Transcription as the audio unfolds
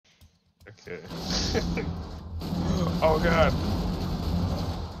Okay. Oh god.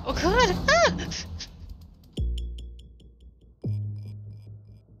 Oh god! Ah!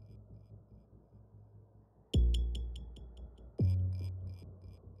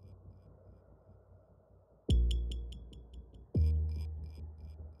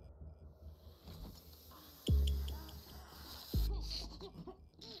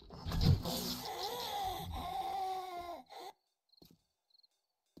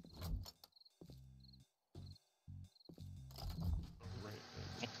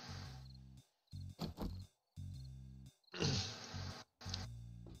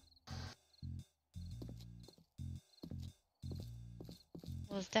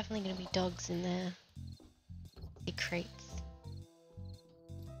 Well, there's definitely gonna be dogs in there. The crates.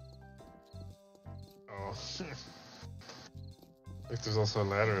 Oh. Like there's also a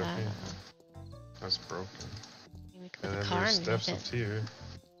ladder up here. That's broken. We could put And the then car there's underneath steps it. up here.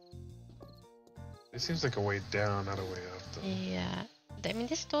 It seems like a way down, not a way up though. Yeah. I mean,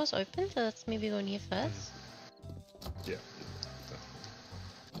 this door's open, so let's maybe go in here first. Yeah.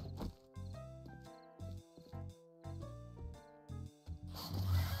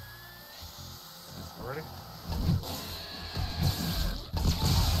 Ready?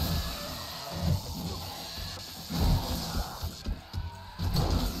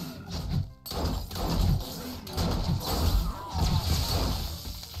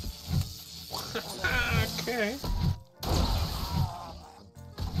 Okay.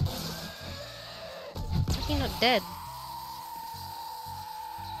 Is he not dead?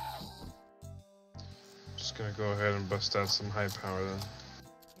 Just gonna go ahead and bust out some high power then.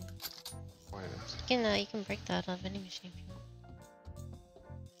 Why not? You can break that out of any machine if you want.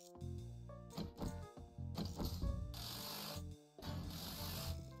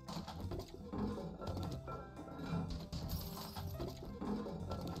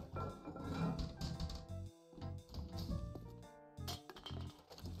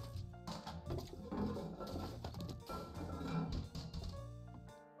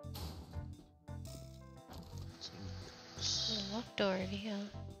 There's a locked door over here.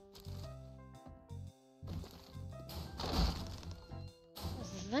 What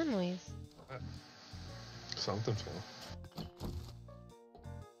is that noise? Something fell.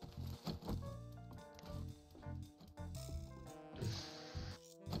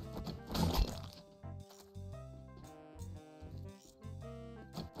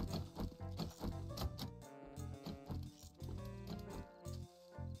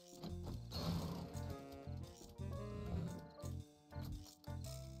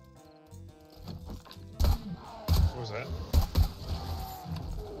 What was that?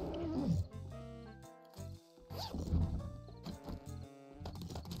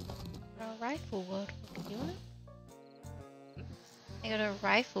 A rifle world book, do you want it? I got a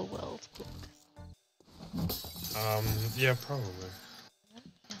rifle world book. Yeah, probably.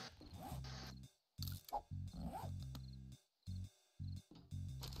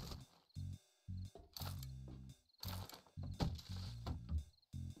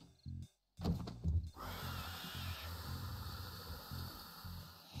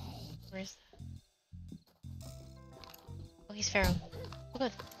 Where's that? Oh, he's feral. Oh,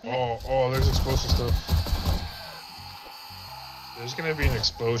 good. Oh, there's explosive stuff. There's gonna be an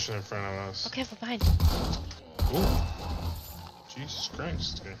explosion in front of us. Okay, we're behind. Ooh. Jesus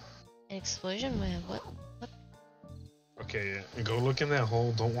Christ. Okay. An explosion? Where? What? What? Okay, yeah. Go look in that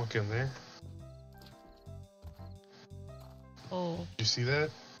hole. Don't walk in there. Oh. You see that?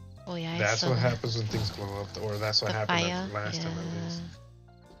 Oh yeah, That's what happens when things blow up, or that's what happened fire. last time at least.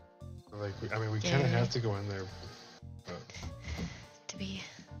 Like, I mean, we kind of have to go in there. But to be.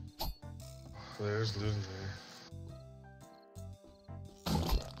 There's loot in there.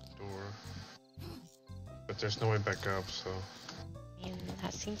 Door. But there's no way back up, so. And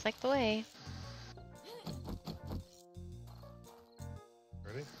that seems like the way.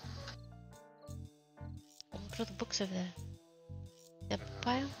 Ready? Oh, look at all the books over there. The book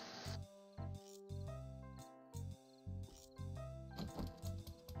pile?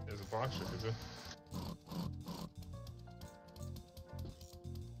 There's a box here, is it?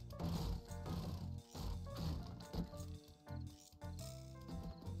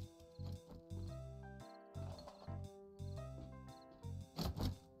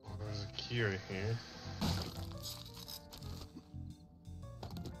 Oh, there's a key right here.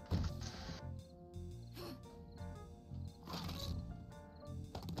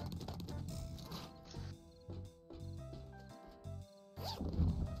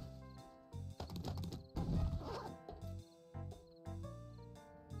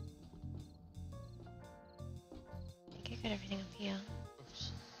 I think I got everything up here.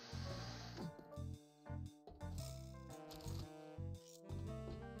 Oops.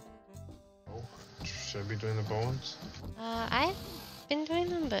 Should I be doing the bones? I've been doing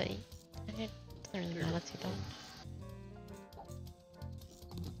them, but it doesn't really matter too long.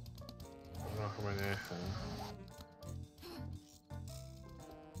 I don't know how many I have.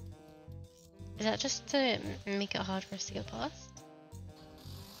 Is that just to make it hard for us to get past?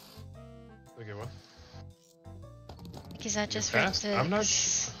 Look at what? Like, is that just Fast? to... I'm not.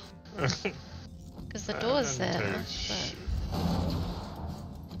 Because the door's there. But...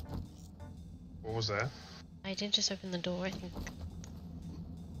 What was that? I did just open the door, I think.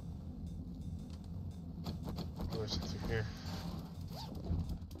 Oh, there's something here.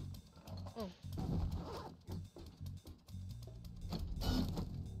 Oh.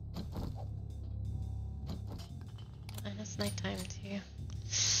 And it's nighttime too.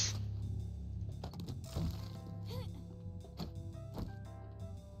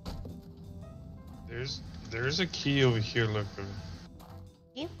 There's a key over here. Look.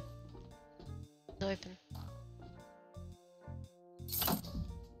 Key? It's open.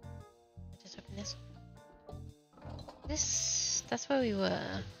 Just open this one. That's where we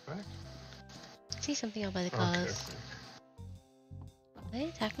were. Back? I see something out by the cars. Okay. Are they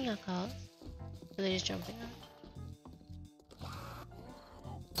attacking our cars? Or are they just jumping on?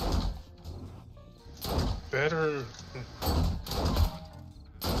 Better.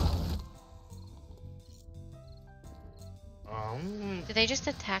 Did they just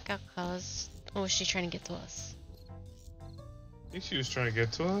attack our cars? Or was she trying to get to us? I think she was trying to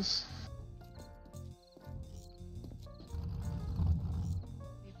get to us.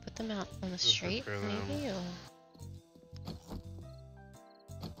 We put them out on the Just street, prepare them. maybe?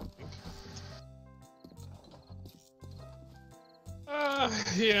 Or...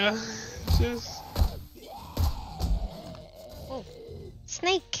 Yeah. Just. Oh,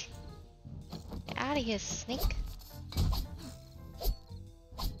 snake! Get out of here, snake!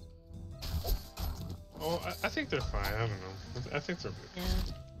 Oh, I think they're fine. I don't know. I think they're good. Yeah.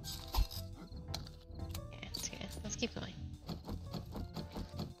 Yeah, it's good. Let's keep going.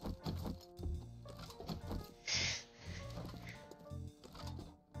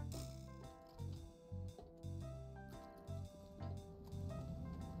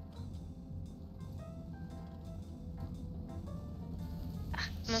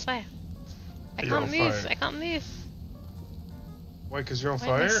 I'm on fire. I You're can't on move. fire. I can't move. Why? Because you're on Why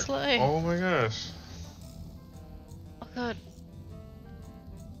am I fire? slow? Oh my gosh. Oh god.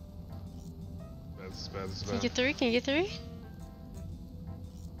 That's bad. That's Can you bad. get through? Can you get through?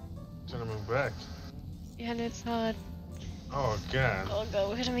 Trying to move back. Yeah, no, it's hard. Oh god. Oh god,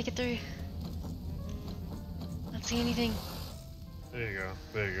 we're gonna make it through. Not see anything. There you go.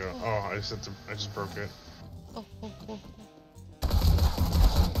 There you go. Oh, I just broke it. Oh, oh, oh, oh.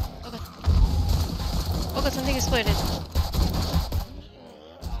 Oh god. Oh god, something exploded.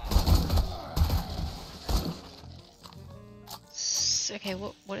 Okay,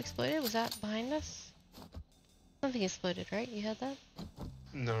 what exploded? Was that behind us? Something exploded, right? You heard that?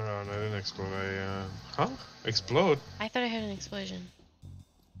 No, I didn't explode. Huh? Explode? I thought I heard an explosion.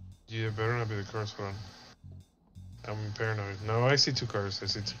 Yeah, better not be the cars. Hold on. I'm paranoid. No, I see two cars. I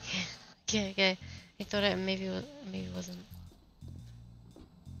see two. Okay. I thought it maybe it wasn't.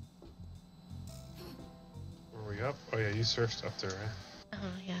 Were we up? Oh yeah, you searched up there, right?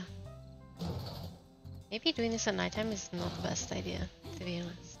 Yeah. Maybe doing this at nighttime is not the best idea, to be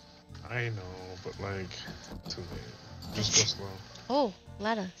honest. I know, but like, too late. Just go slow. Oh,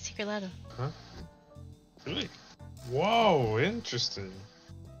 ladder. Secret ladder. Huh? Really? Whoa, interesting.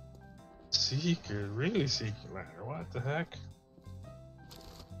 Secret, really secret ladder. What the heck?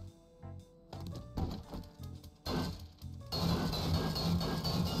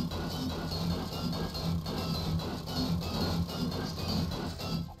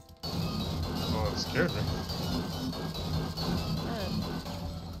 Oh, it scared me.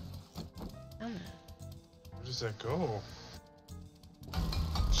 Where does that go?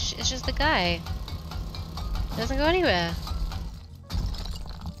 It's just the guy. It doesn't go anywhere.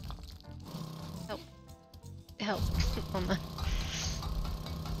 Help. Oh no.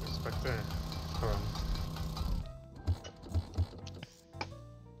 It's back there. Hold on.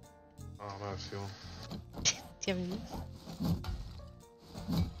 Oh, I'm out of fuel. Do you have any?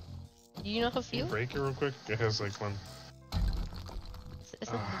 Do you know how to Can you feel? break it real quick? It has like one.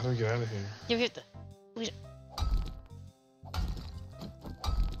 How do we get out of here? Do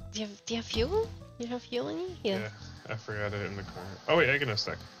you have fuel? You have fuel in you? Yeah, I forgot it in the car. Oh wait, I can have a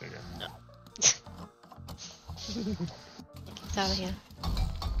sec. There you go. It's out of here.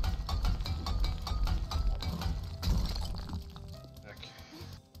 Heck.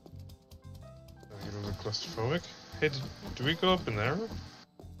 I get a little claustrophobic. Hey, do we go up in there?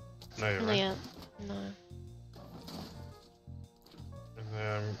 No, you're No, right. yeah. No. And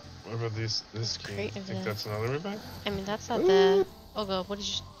then what about this key? Crate I over think there. that's another way back? I mean, that's not the... Oh god, what did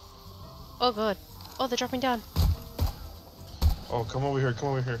you... Oh god. Oh, they're dropping down. Oh, come over here, come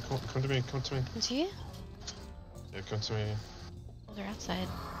over here. Come to me, come to me. Come to you? Yeah, come to me. Oh, they're outside.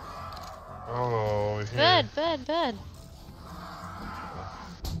 Oh, over here. Bed, bed, bed.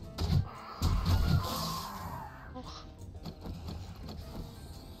 Oh.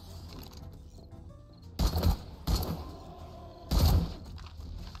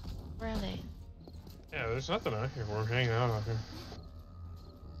 Where are they? Yeah, there's nothing out here. We're hanging out here.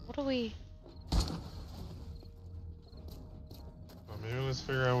 What are we... Well, maybe let's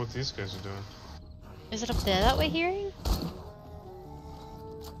figure out what these guys are doing. Is it up there that we're hearing?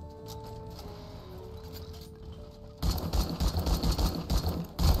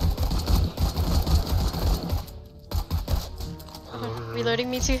 Reloading,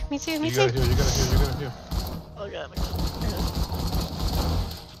 me too, me too, me You too. gotta heal, you gotta heal, you gotta heal. Oh god,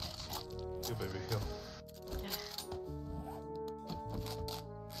 Heal, baby, heal.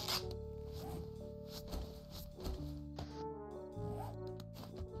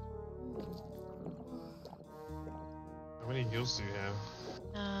 How many heals do you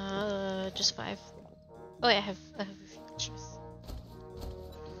have? Just 5. Oh yeah, I have a few extras.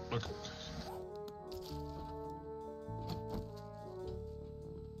 Okay.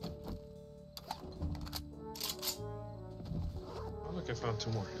 Oh, look, I found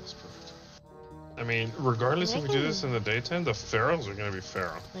 2 more heals. Perfect. I mean, regardless if we do this in the daytime, the ferals are gonna be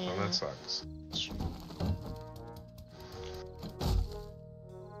feral. Yeah. Oh, that sucks. Sure.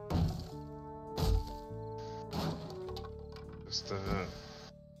 Just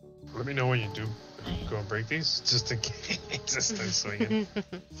let me know when you do go and break these, just in case. Just start swinging.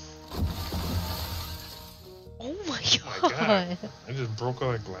 Oh my Oh god. my god! I just broke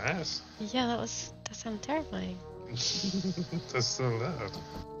all the glass. Yeah, that sounded terrifying. That's so loud.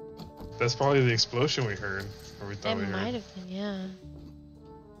 That's probably the explosion we heard, or we thought It we heard. might have been, yeah.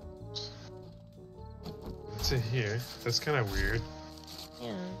 What's it here? That's kind of weird.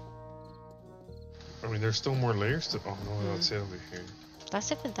 Yeah. I mean, there's still more layers to. Oh no, Hmm. that's it over here.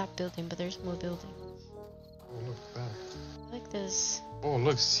 That's it for that building, but there's more buildings. Oh look at that. I like this. Oh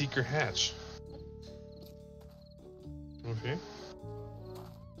look, secret hatch. Over here.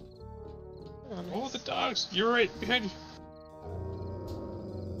 Oh, nice. Oh, the dogs! You're right, behind you.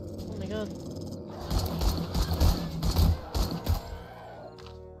 Oh my god.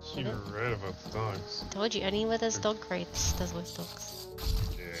 You're right about the dogs. Told you, anywhere there's dog crates, there's always dogs.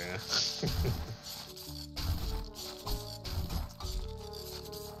 Yeah.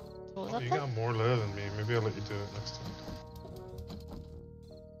 What was Oh, that you for? got more leather than me. Maybe I'll let you do it next time.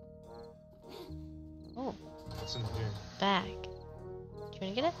 Oh, What's in here? bag. Do you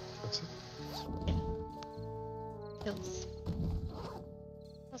wanna get it? That's it. Pills.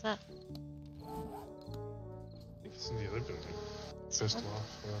 What's that? I think it's in the other building. Pistol off.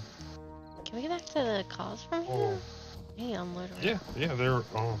 Yeah. Can we get back to the cars from here? Oh. Maybe unload it. Yeah, yeah, they're.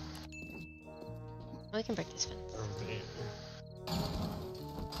 Oh. We can break this fence. Over there.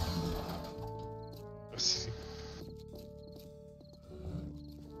 Let's see.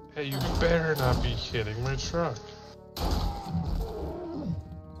 Hey, you better not be hitting my truck.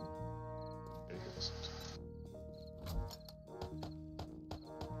 Okay, here's it.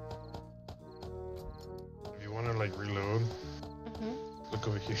 If you want to like reload, Mm-hmm. look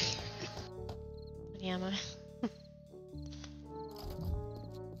over here. Any ammo?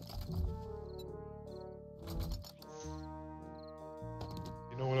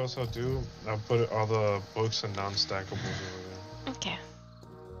 You know what else I'll do? I'll put all the books and non-stackables over there. Okay.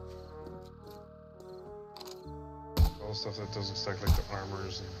 All the stuff that doesn't stack, like the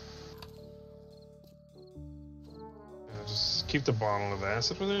armors and... Yeah, just keep the bottle of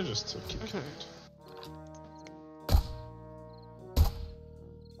acid over there just to keep Mhm. count.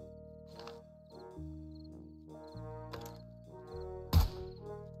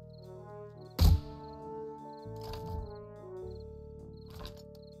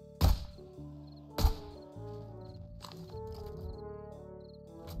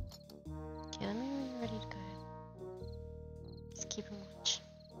 Okay, let me know when you're ready to go. Just keep him watch.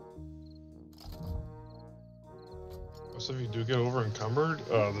 Also, if you do get over encumbered,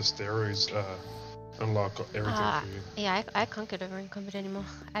 the steroids unlock everything for you. Yeah, I can't get over encumbered anymore.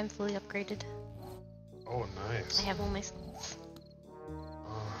 I'm fully upgraded. Oh, nice. I have all my skills.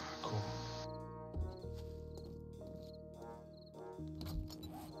 Oh, cool.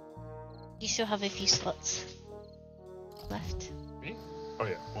 You still have a few slots left. Me? Oh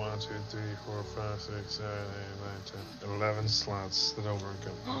yeah. 1, 2, 3, 4, 5, 6, 7, 8, 9, 10, 11 slots that over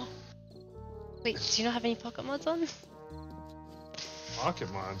encumbered. Wait, do you not have any pocket mods on?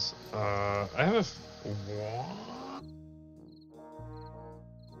 Pocket mods. I have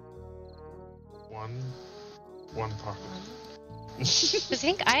one pocket. Because I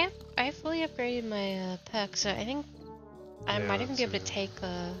think I fully upgraded my perk, so I think I Yeah, might even be able to too. take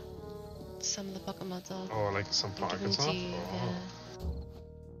some of the pocket mods off. Oh, like some and give them pockets to off? you, Oh.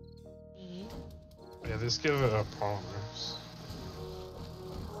 yeah. Yeah, just give it a polymers.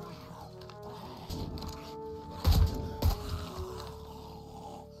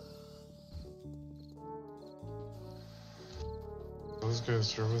 Those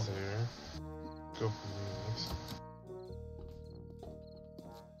guys are over there. Go for these.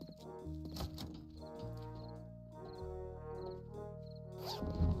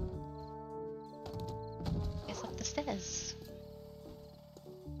 It's up the stairs.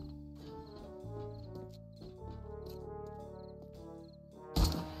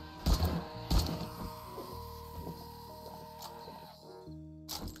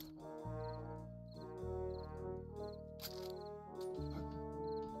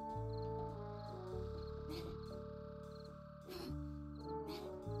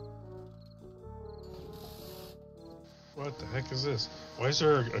 What the heck is this? Why is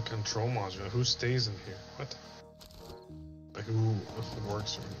there a control module? Who stays in here? What? Like who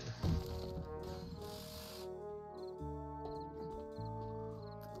works in here?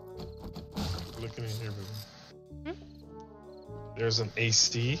 Looking in here, baby. There's an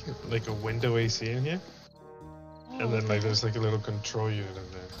AC, like a window AC in here. And then like there's like a little control unit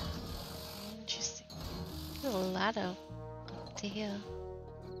in there. Interesting. There's a ladder up to here.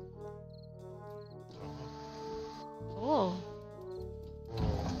 Oh, Oh.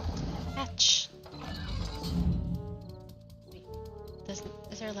 hatch. Wait, is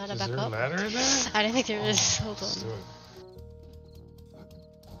there a ladder Is back there up? a ladder in there? I don't think there is. Hold Let's do on. it.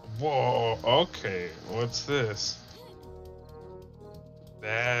 Whoa, okay. What's this?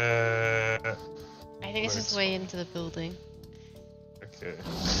 That. I think it's just way into the building. Okay.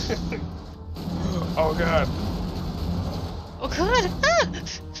 Oh god. Oh god! Ah!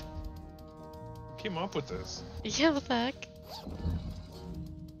 Who came up with this? Yeah, what the heck?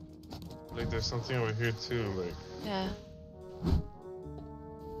 Like there's something over here too, like. Yeah.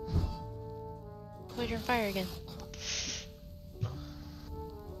 Oh, you're on fire again.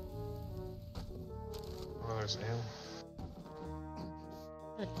 Oh, there's ammo.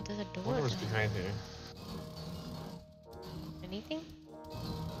 There's a I door. wonder what's down behind here. there. Anything?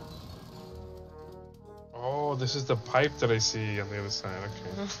 Oh, this is the pipe that I see on the other side.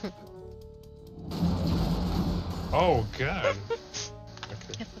 Okay. Oh god.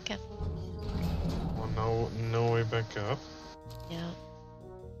 Okay. Careful, careful. Well, no way back up. Yeah.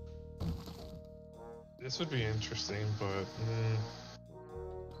 This would be interesting, but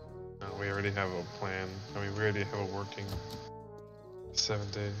no, we already have a plan. I mean, we already have a working 7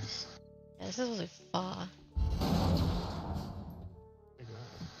 days. Yeah, this is really far. Look at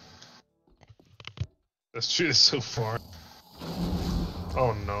that. That's true. It's so far.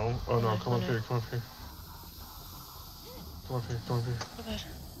 Oh no! Oh no! Come up here! Come up here! Come up here! Come up here! Oh god.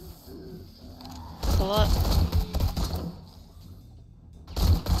 That's a lot.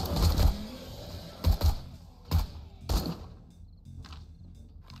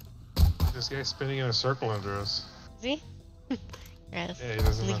 This guy's spinning in a circle under us. Is he? Yes. Yeah, he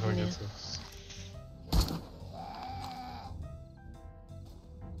doesn't know how to Leaving get you. to us.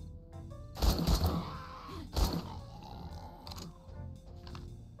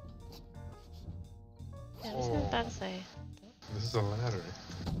 Yeah, this isn't bad to say. This is a ladder.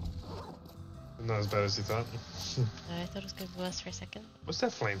 Not as bad as you thought. I thought it was gonna be worse for a second. What's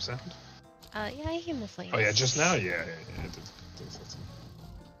that flame sound? Yeah, I hear more flames. Oh yeah, just now? Yeah. It did say something.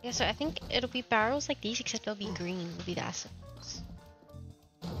 Yeah, so I think it'll be barrels like these, except they'll be green. Will be the acid ones.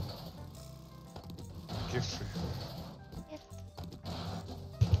 Gift for you. Yep.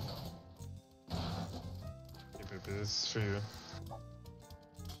 Yeah, baby, this is for you.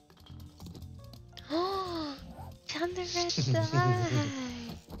 Oh, found the red dye.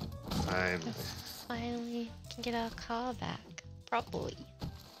 Fine. Finally, can get our car back properly.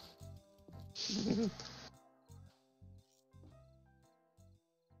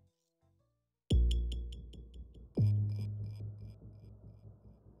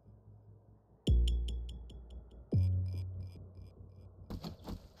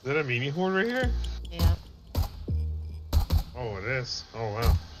 Is that a mini horde right here? Yeah. Oh, it is. Oh,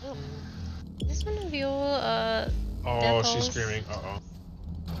 wow. Oh. Is this one of your Oh, she's Depots? screaming. Uh-oh.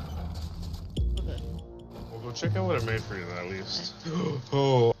 Okay. We'll go check out what it made for you, at least.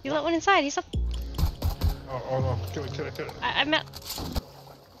 Oh. You let one inside. He's up. Oh, no. Kill it. I'm at.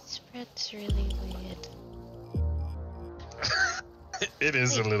 That's really weird. It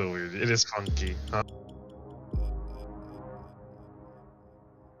is Wait. a little weird. It is funky. Huh?